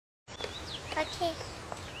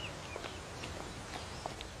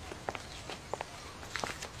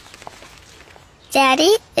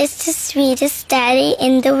Daddy is the sweetest daddy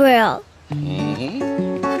in the world.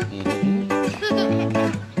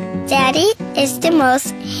 Daddy is the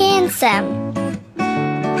most handsome,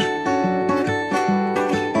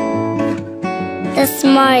 the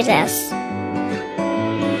smartest,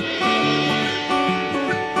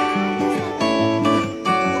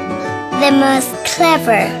 the most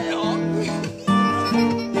clever,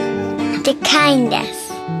 the kindest.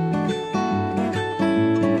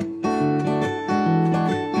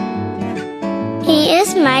 He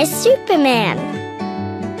is my Superman.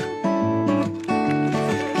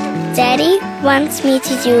 Daddy wants me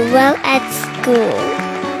to do well at school.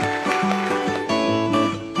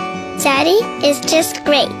 Daddy is just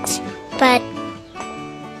great, but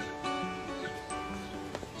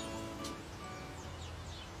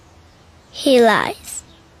he lies.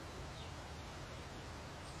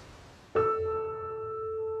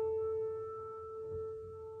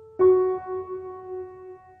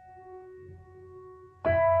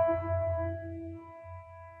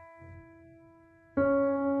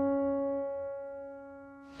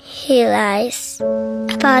 He lies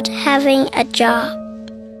about having a job.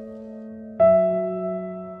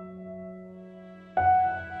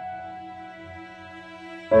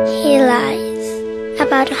 He lies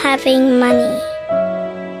about having money.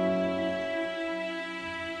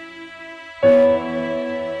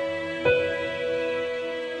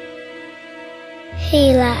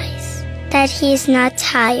 He lies that he's not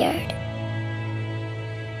tired.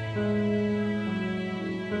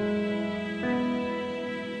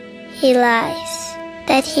 He lies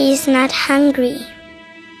that he's not hungry.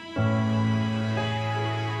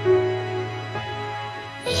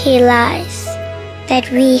 He lies that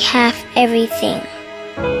we have everything.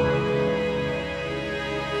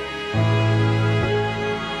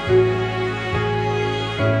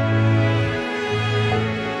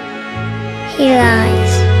 He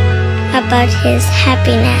lies about his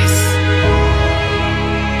happiness.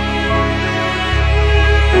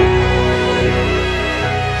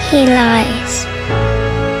 He lies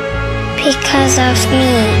because of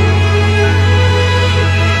me.